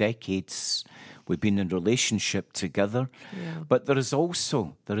 3 decades we've been in relationship together. But there is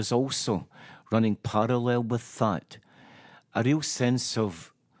also running parallel with that a real sense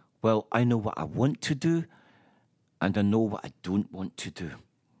of, well, I know what I want to do and I know what I don't want to do.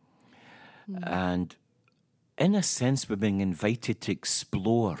 And in a sense, we're being invited to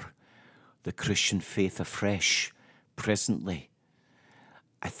explore the Christian faith afresh presently.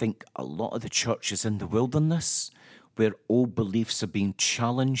 I think a lot of the church is in the wilderness where old beliefs are being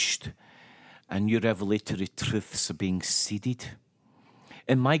challenged and new revelatory truths are being seeded.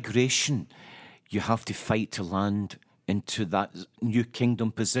 In migration, you have to fight to land into that new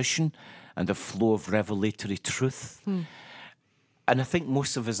kingdom position and a flow of revelatory truth. And I think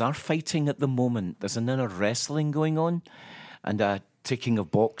most of us are fighting at the moment. There's an inner wrestling going on and a ticking of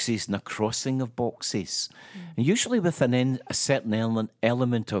boxes and a crossing of boxes. And usually with a certain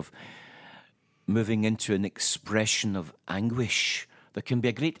element of moving into an expression of anguish. There can be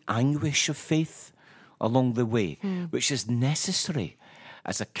a great anguish of faith along the way, which is necessary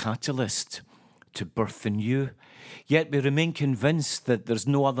as a catalyst to birth the new. Yet we remain convinced that there's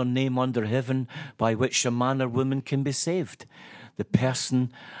no other name under heaven by which a man or woman can be saved. The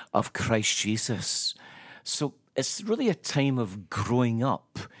person of Christ Jesus. So it's really a time of growing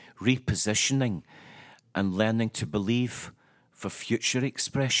up, repositioning, and learning to believe for future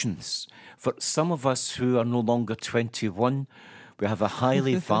expressions. For some of us who are no longer 21, we have a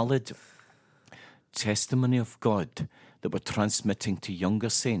highly valid testimony of God that we're transmitting to younger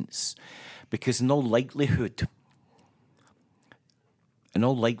saints. Because in all likelihood,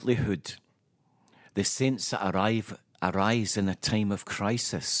 the saints that arise in a time of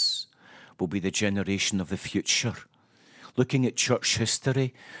crisis will be the generation of the future. Looking at church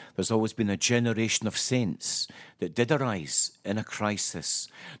history, there's always been a generation of saints that did arise in a crisis,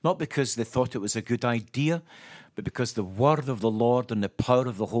 not because they thought it was a good idea, but because the word of the Lord and the power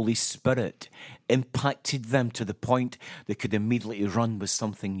of the Holy Spirit impacted them to the point they could immediately run with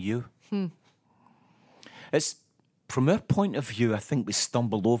something new. It's, from our point of view, I think we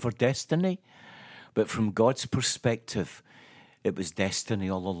stumbled over destiny, but from God's perspective, it was destiny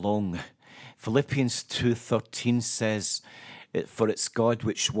all along. Philippians 2:13 says, "For it's God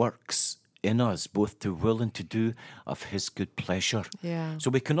which works in us, both to will and to do of his good pleasure." Yeah.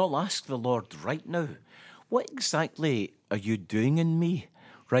 So we can all ask the Lord right now, what exactly are you doing in me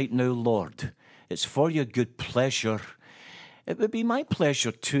right now, Lord? It's for your good pleasure. It would be my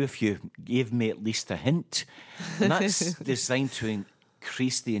pleasure too if you gave me at least a hint. And that's designed to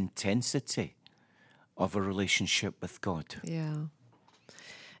increase the intensity of a relationship with God. Yeah.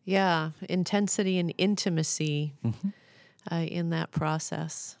 Yeah. Intensity and intimacy in that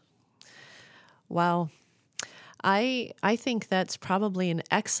process. Wow. I think that's probably an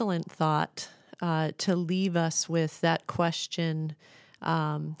excellent thought to leave us with that question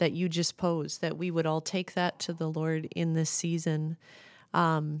that you just posed, that we would all take that to the Lord in this season.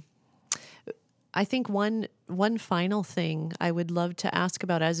 I think one final thing I would love to ask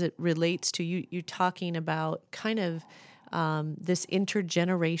about as it relates to you talking about kind of this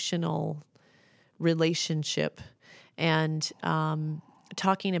intergenerational relationship and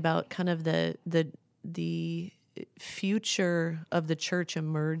talking about kind of the future of the church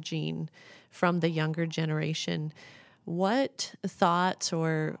emerging from the younger generation. What thoughts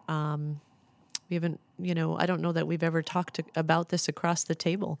or we haven't, I don't know that we've ever talked about this across the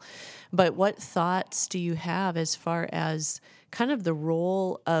table, but what thoughts do you have as far as kind of the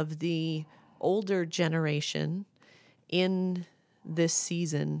role of the older generation in this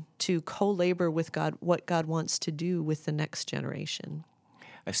season to co-labor with God, what God wants to do with the next generation?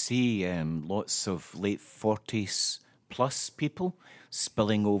 I see lots of late 40s plus people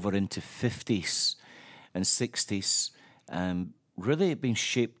spilling over into 50s and 60s, really being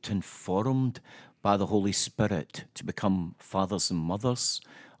shaped and formed by the Holy Spirit to become fathers and mothers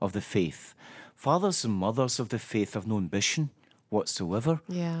of the faith. Fathers and mothers of the faith have no ambition whatsoever.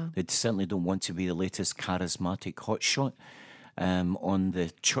 Yeah. They certainly don't want to be the latest charismatic hotshot on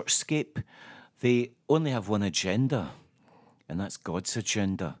the churchscape. They only have one agenda, and that's God's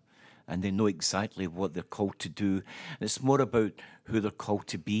agenda. And they know exactly what they're called to do. And it's more about who they're called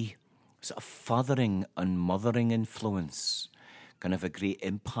to be. It's a fathering and mothering influence can have a great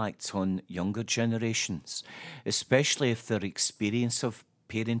impact on younger generations, especially if their experience of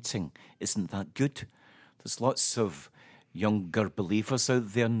parenting isn't that good. There's lots of younger believers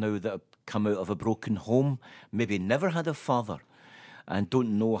out there now that have come out of a broken home, maybe never had a father, and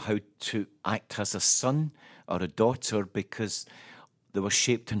don't know how to act as a son or a daughter because they were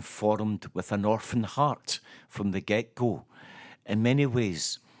shaped and formed with an orphan heart from the get-go. In many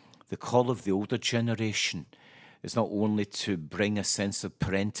ways, the call of the older generation is not only to bring a sense of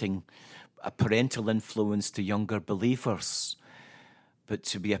a parental influence to younger believers, but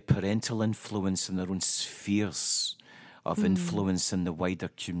to be a parental influence in their own spheres of influence in the wider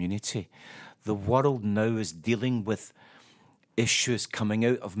community. The world now is dealing with issues coming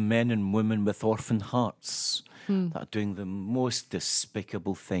out of men and women with orphan hearts that are doing the most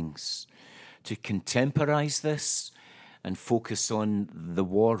despicable things. To contemporize this and focus on the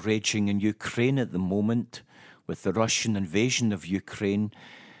war raging in Ukraine at the moment, with the Russian invasion of Ukraine,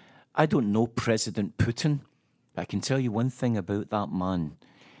 I don't know President Putin, but I can tell you one thing about that man.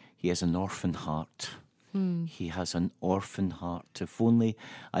 He has an orphan heart. He has an orphan heart. If only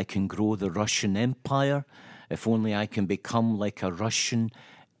I can grow the Russian Empire, if only I can become like a Russian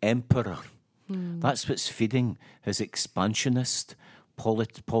emperor. That's what's feeding his expansionist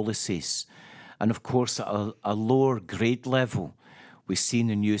policies. And of course, at a lower grade level, we see in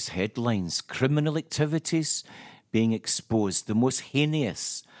the news headlines criminal activities being exposed, the most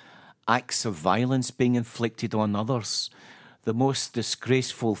heinous acts of violence being inflicted on others, the most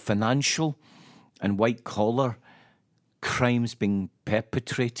disgraceful financial and white-collar crimes being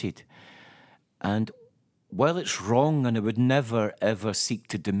perpetrated. And while it's wrong, and I would never, ever seek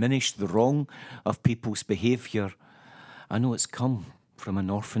to diminish the wrong of people's behaviour, I know it's come from an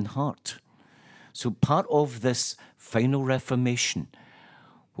orphan heart. So part of this final reformation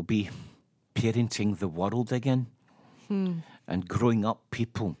will be parenting the world again and growing up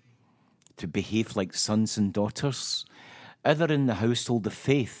people to behave like sons and daughters, either in the household of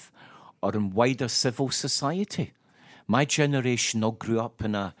faith or in wider civil society. My generation all grew up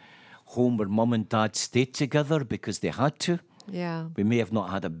in a home where mum and dad stayed together because they had to. Yeah. We may have not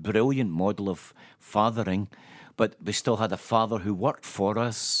had a brilliant model of fathering, but we still had a father who worked for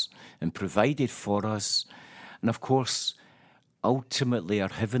us and provided for us. And of course, ultimately, our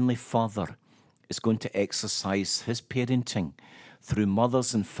Heavenly Father is going to exercise his parenting through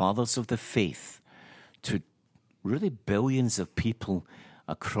mothers and fathers of the faith to really billions of people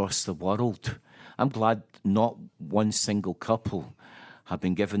across the world. I'm glad not one single couple have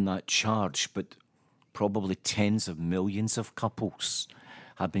been given that charge, but probably tens of millions of couples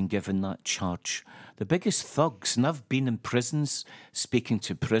have been given that charge. The biggest thugs, and I've been in prisons speaking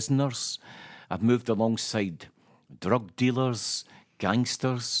to prisoners. I've moved alongside drug dealers,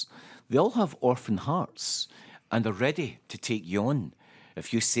 gangsters. They all have orphan hearts and are ready to take you on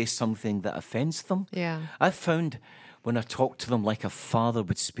if you say something that offends them. Yeah. I've found when I talk to them like a father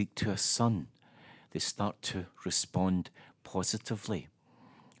would speak to a son, they start to respond positively.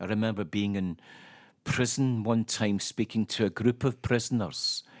 I remember being in prison one time, speaking to a group of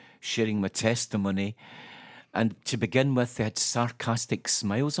prisoners, sharing my testimony. And to begin with, they had sarcastic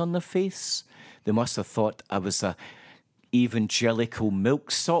smiles on their face. They must have thought I was a evangelical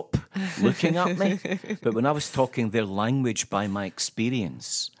milksop looking at me. But when I was talking their language by my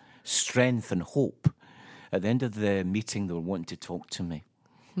experience, strength and hope, at the end of the meeting, they were wanting to talk to me.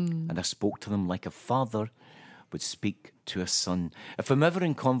 And I spoke to them like a father would speak to a son. If I'm ever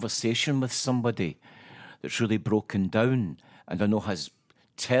in conversation with somebody that's really broken down and I know has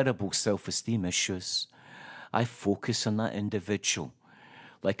terrible self-esteem issues, I focus on that individual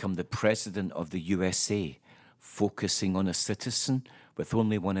like I'm the president of the USA, focusing on a citizen with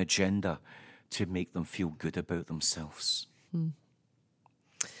only one agenda, to make them feel good about themselves.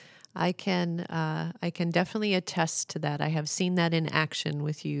 I can definitely attest to that. I have seen that in action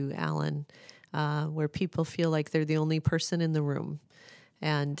with you, Alan, where people feel like they're the only person in the room.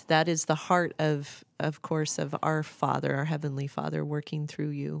 And that is the heart of course, of our Father, our Heavenly Father, working through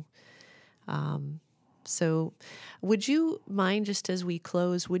you. So would you mind, just as we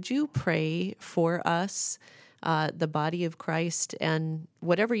close, would you pray for us, the body of Christ, and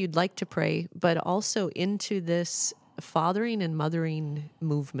whatever you'd like to pray, but also into this fathering and mothering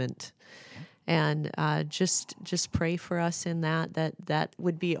movement? And just pray for us in that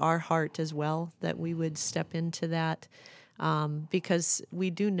would be our heart as well, that we would step into that, because we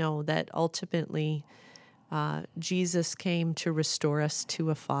do know that ultimately Jesus came to restore us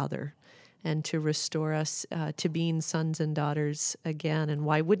to a father and to restore us to being sons and daughters again. And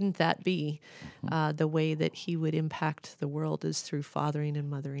why wouldn't that be the way that he would impact the world, is through fathering and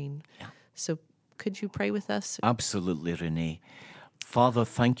mothering? Yeah. So could you pray with us? Absolutely, Renee. Father,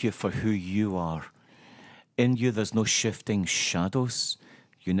 thank you for who you are. In you, there's no shifting shadows.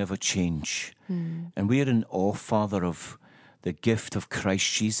 You never change. And we are in awe, Father, of the gift of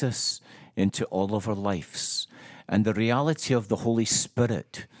Christ Jesus into all of our lives, and the reality of the Holy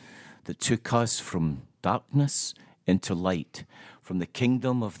Spirit that took us from darkness into light, from the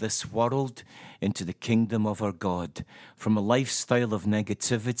kingdom of this world into the kingdom of our God, from a lifestyle of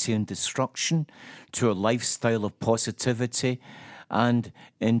negativity and destruction to a lifestyle of positivity and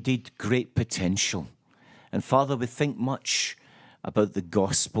indeed great potential. And Father, we think much about the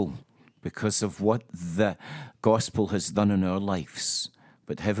gospel because of what the gospel has done in our lives.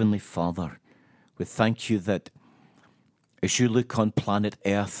 But Heavenly Father, we thank you that as you look on planet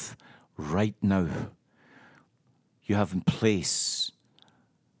Earth right now, you have in place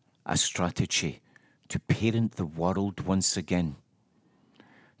a strategy to parent the world once again,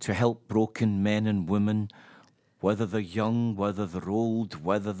 to help broken men and women, whether they're young, whether they're old,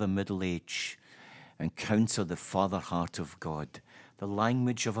 whether they're middle-aged, encounter the father heart of God, the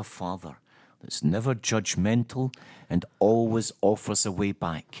language of a father that's never judgmental and always offers a way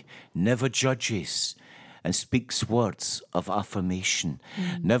back, never judges and speaks words of affirmation,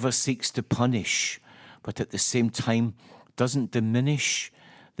 never seeks to punish, but at the same time doesn't diminish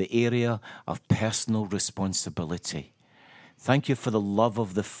the area of personal responsibility. Thank you for the love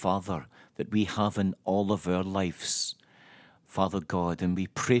of the Father that we have in all of our lives, Father God, and we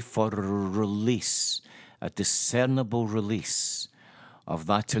pray for a release, a discernible release of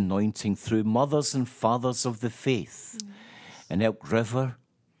that anointing through mothers and fathers of the faith in Elk River,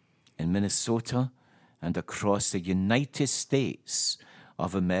 in Minnesota, and across the United States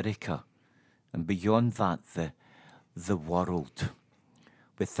of America, and beyond that, the world.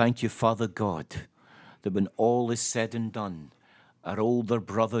 We thank you, Father God, that when all is said and done, our older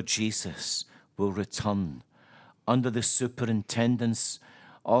brother Jesus will return under the superintendence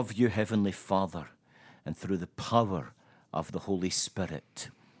of you, Heavenly Father, and through the power of the Holy Spirit.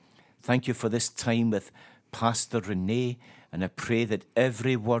 Thank you for this time with Pastor Renee, and I pray that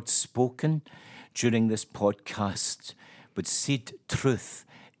every word spoken during this podcast would seed truth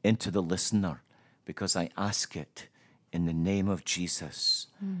into the listener, because I ask it in the name of Jesus.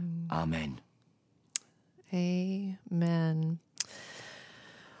 Amen. Amen.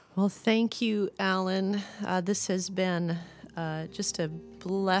 Well, thank you, Alan. This has been just a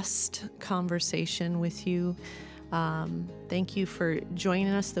blessed conversation with you. Thank you for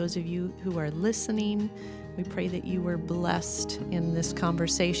joining us, those of you who are listening. We pray that you were blessed in this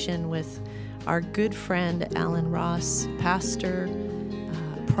conversation with our good friend, Alan Ross, pastor,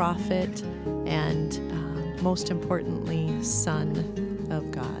 prophet, and most importantly, Son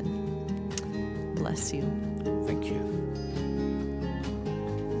of God. Bless you. Thank you.